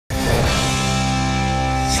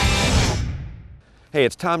Hey,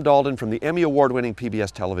 it's Tom Dalton from the Emmy Award-winning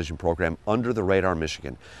PBS television program Under the Radar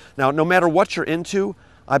Michigan. Now, no matter what you're into,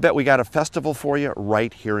 I bet we got a festival for you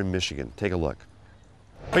right here in Michigan. Take a look.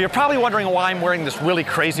 But you're probably wondering why I'm wearing this really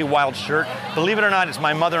crazy wild shirt. Believe it or not, it's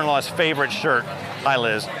my mother-in-law's favorite shirt. Hi,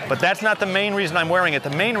 Liz. But that's not the main reason I'm wearing it.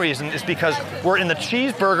 The main reason is because we're in the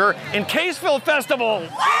Cheesburger in Caseville Festival.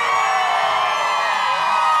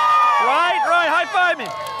 Right, high five me.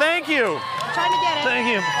 Thank you. I'm trying to get it. Thank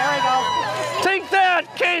you. There we go. Take that,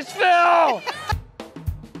 Caseville!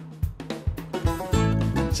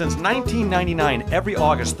 Since 1999, every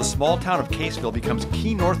August, the small town of Caseville becomes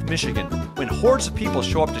Key North, Michigan, when hordes of people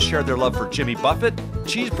show up to share their love for Jimmy Buffett,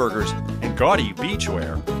 cheeseburgers, and gaudy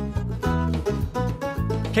beachwear.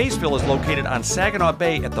 Caseville is located on Saginaw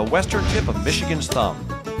Bay at the western tip of Michigan's thumb.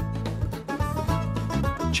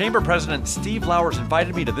 Chamber President Steve Lowers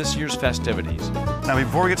invited me to this year's festivities. Now,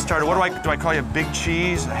 before we get started, what do I call you? Big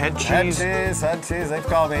cheese? Head cheese? Head cheese. They've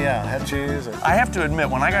called me, yeah, head cheese. I have to admit,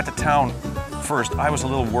 when I got to town first, I was a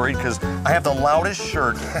little worried because I have the loudest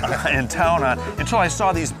shirt in town on until I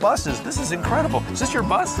saw these buses. This is incredible. Is this your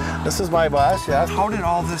bus? This is my bus, yes. How did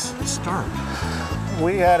all this start?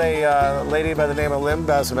 We had a lady by the name of Lynn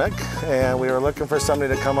Besmick, and we were looking for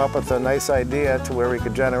somebody to come up with a nice idea to where we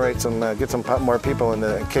could generate some, get some more people into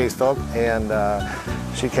Caseville,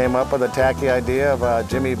 and she came up with a tacky idea of a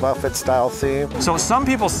Jimmy Buffett style theme. So some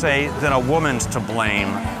people say that a woman's to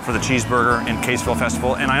blame for the Cheesburger and Caseville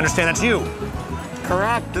Festival, and I understand that's you.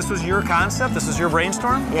 Correct. This was your concept? This was your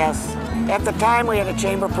brainstorm? Yes. At the time, we had a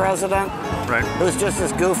chamber president right. who's just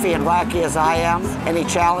as goofy and wacky as I am, and he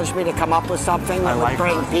challenged me to come up with something that would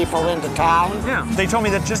bring people into town. Yeah. They told me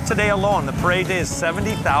that just today alone, the parade day is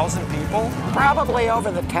 70,000 people? Probably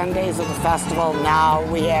over the 10 days of the festival now,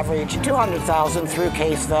 we average 200,000 through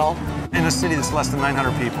Caseville. In a city that's less than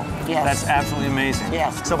 900 people. Yes. That's absolutely amazing.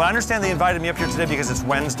 Yes. So, but I understand they invited me up here today because it's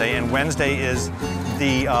Wednesday, and Wednesday is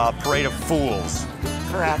the Parade of Fools.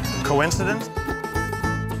 Correct. Coincidence?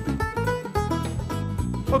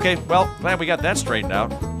 Okay, well, glad we got that straightened out.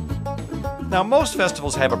 Now, most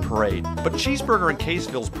festivals have a parade, but Cheesburger in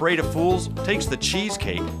Caseville's Parade of Fools takes the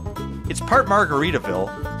cheesecake. It's part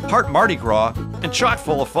Margaritaville, part Mardi Gras, and chock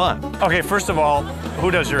full of fun. Okay, first of all, who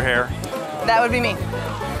does your hair? That would be me.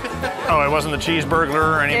 Oh, it wasn't the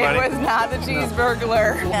Cheesburglar or anybody? It was not the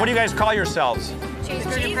Cheesburglar. What do you guys call yourselves?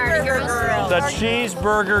 Cheesburger Girls. The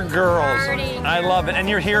Cheesburger Girls. Party. I love it. And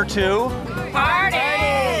you're here too? Party!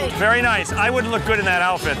 Very nice. I wouldn't look good in that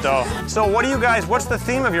outfit though. So what do you guys, what's the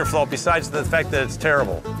theme of your float besides the fact that it's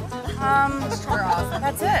terrible?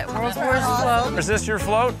 That's it. World's worst float. Is this your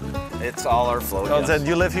float? It's all our float, Oh, yes. do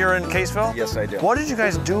you live here in Caseville? Yes, I do. What did you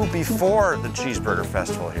guys do before the Cheesburger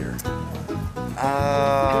Festival here?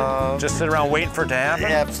 Just sit around waiting for it to happen?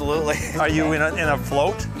 Absolutely. Are you in a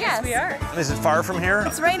float? Yes, we are. Is it far from here?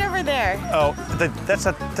 It's right over there. Oh, that's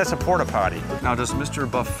a porta potty. Now, does Mr.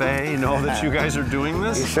 Buffet know that you guys are doing He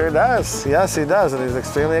this? sure does. Yes, he does, and he's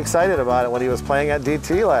extremely excited about it. When he was playing at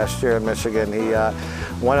DT last year in Michigan,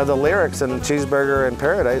 one of the lyrics in Cheesburger in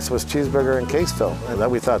Paradise was Cheesburger in Caseville,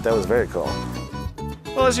 and we thought that was very cool.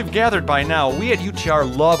 Well, as you've gathered by now, we at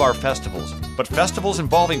UTR love our festivals. But festivals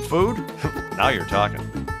involving food? Now you're talking.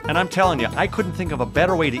 And I'm telling you, I couldn't think of a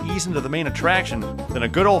better way to ease into the main attraction than a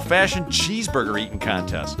good old-fashioned cheeseburger eating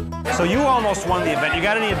contest. So you almost won the event. You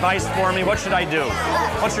got any advice for me? What should I do?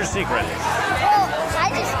 What's your secret? Well,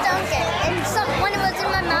 I just dunk it, and when it was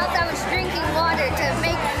in my mouth, I was drinking water to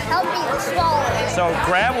help me swallow it. So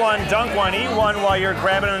grab one, dunk one, eat one while you're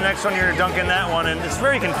grabbing the next one, you're dunking that one, and it's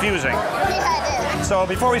very confusing. Yeah, it is. So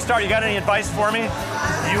before we start, you got any advice for me?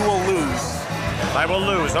 You will lose. I will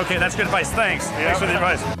lose. Okay, that's good advice. Thanks. Thanks for the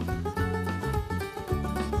advice.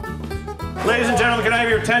 Ladies and gentlemen, can I have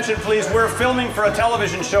your attention, please? We're filming for a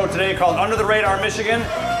television show today called Under the Radar Michigan.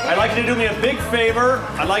 I'd like you to do me a big favor.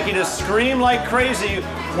 I'd like you to scream like crazy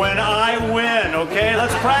when I win, okay?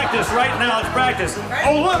 Let's practice right now. Let's practice.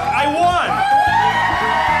 Oh, look, I won!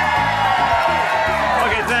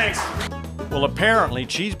 Okay, thanks. Well, apparently,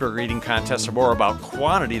 cheeseburger eating contests are more about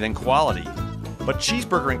quantity than quality. But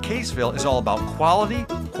Cheesburger in Caseville is all about quality,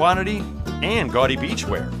 quantity, and gaudy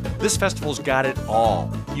beachwear. This festival's got it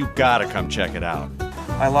all. You gotta come check it out.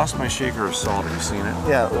 I lost my shaker of salt. Have you seen it?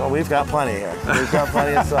 Yeah, well, we've got plenty here. We've got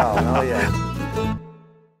plenty of salt. Oh, yeah.